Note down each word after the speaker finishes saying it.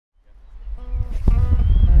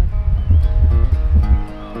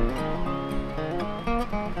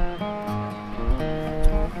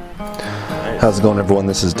How's it going, everyone?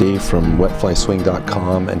 This is Dave from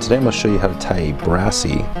wetflyswing.com, and today I'm going to show you how to tie a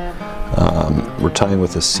Brassie. We're tying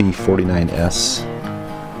with a C49S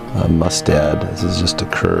mustad. This is just a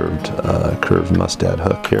curved mustad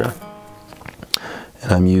hook here,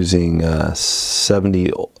 and I'm using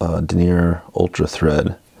 70 denier ultra thread.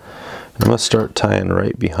 And I'm going to start tying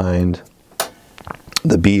right behind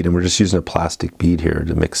the bead, and we're just using a plastic bead here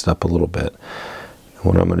to mix it up a little bit. And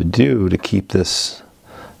what I'm going to do to keep this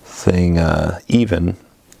thing even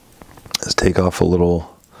is take off a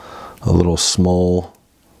little small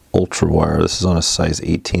ultra wire. This is on a size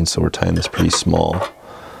 18, so we're tying this pretty small.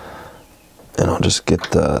 And I'll just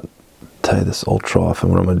tie this ultra off,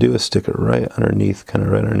 and what I'm going to do is stick it right underneath, kind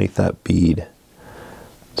of right underneath that bead.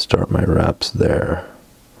 Start my wraps there.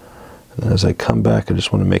 And as I come back, I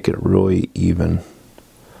just want to make it really even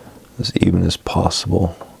as possible.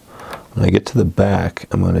 When I get to the back,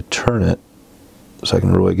 I'm going to turn it so I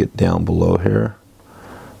can really get down below here,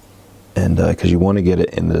 and because you want to get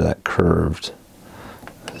it into that curved,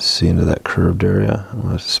 into that curved area. I'm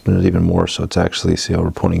going to spin it even more so it's actually, see how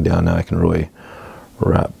we're pointing down now, I can really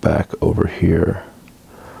wrap back over here.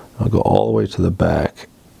 I'll go all the way to the back,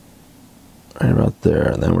 right about there,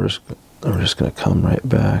 and then we're just going to come right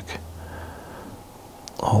back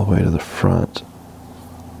all the way to the front,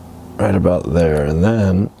 right about there, and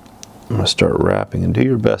then I'm going to start wrapping, and do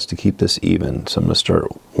your best to keep this even. So I'm going to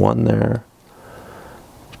start one there,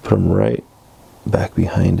 put them right back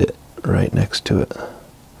behind it, right next to it.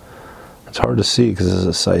 It's hard to see because this is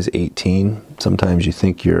a size 18. Sometimes you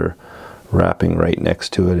think you're wrapping right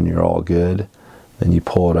next to it and you're all good. Then you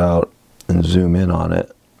pull it out and zoom in on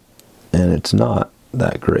it, and it's not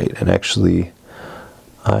that great. And actually,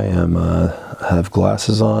 I have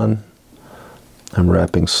glasses on. I'm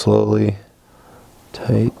wrapping slowly,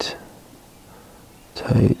 tight.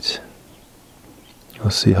 We'll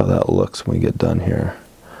see how that looks when we get done here.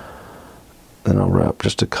 Then I'll wrap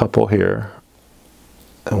just a couple here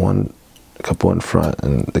and a couple in front.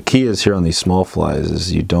 And the key is here on these small flies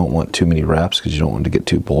is you don't want too many wraps because you don't want it to get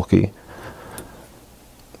too bulky.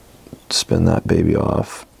 Spin that baby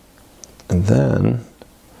off, and then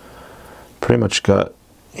pretty much got,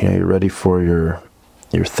 you're ready for your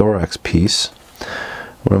thorax piece.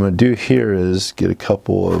 What I'm going to do here is get a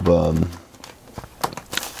couple of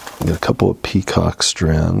peacock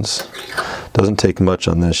strands. Doesn't take much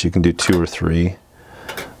on this. You can do 2 or 3,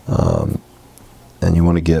 and you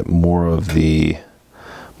want to get more of a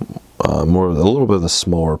little bit of the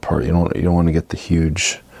smaller part. You don't want to get the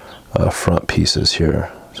huge front pieces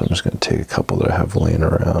here. So I'm just going to take a couple that I have laying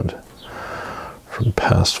around from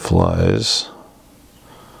past flies.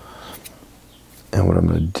 And what I'm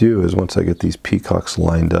going to do is, once I get these peacocks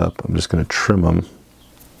lined up, I'm just going to trim them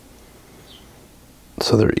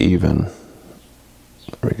so they're even.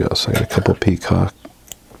 There we go. So I got a couple peacock.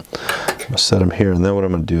 I'm going to set them here, and then what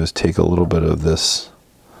I'm going to do is take a little bit of this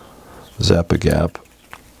Zap-A-Gap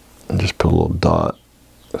and just put a little dot.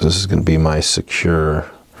 This is going to be my secure.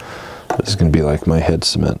 This is going to be like my head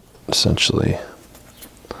cement, essentially.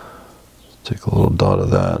 Take a little dot of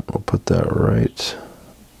that. We'll put that right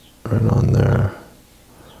on there.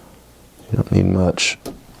 You don't need much.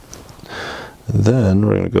 And then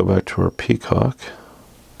we're going to go back to our peacock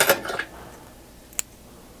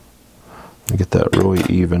and get that really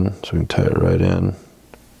even so we can tie it right in.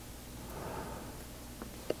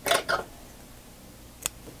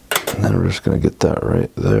 And then we're just going to get that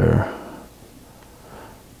right there.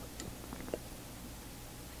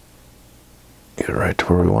 Get it right to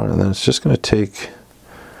where we want it. And then it's just going to take,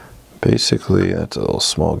 basically, that's a little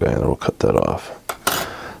small guy, and then we'll cut that off.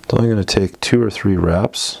 It's only going to take 2 or 3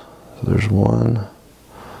 wraps. So there's 1,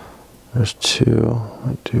 there's 2,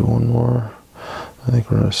 might do 1 more. I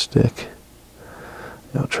think we're going to stick.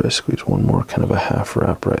 I'll try to squeeze 1 more, kind of a half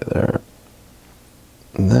wrap right there.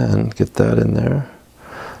 And then get that in there.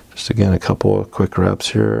 Just again, a couple of quick wraps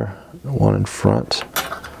here, 1 in front.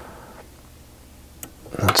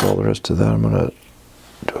 And that's all there is to that. I'm going to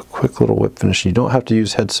do a quick little whip finish. You don't have to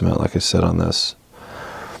use head cement, like I said, on this,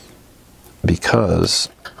 because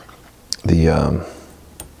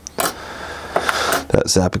that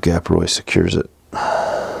Zap-A-Gap really secures it.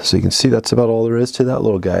 So you can see that's about all there is to that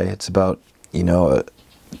little guy. It's about,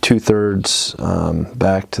 2/3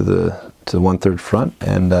 back to the 1/3 front,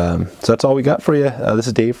 and so that's all we got for you. This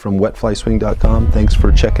is Dave from wetflyswing.com. Thanks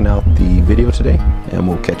for checking out the video today, and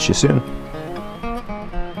we'll catch you soon.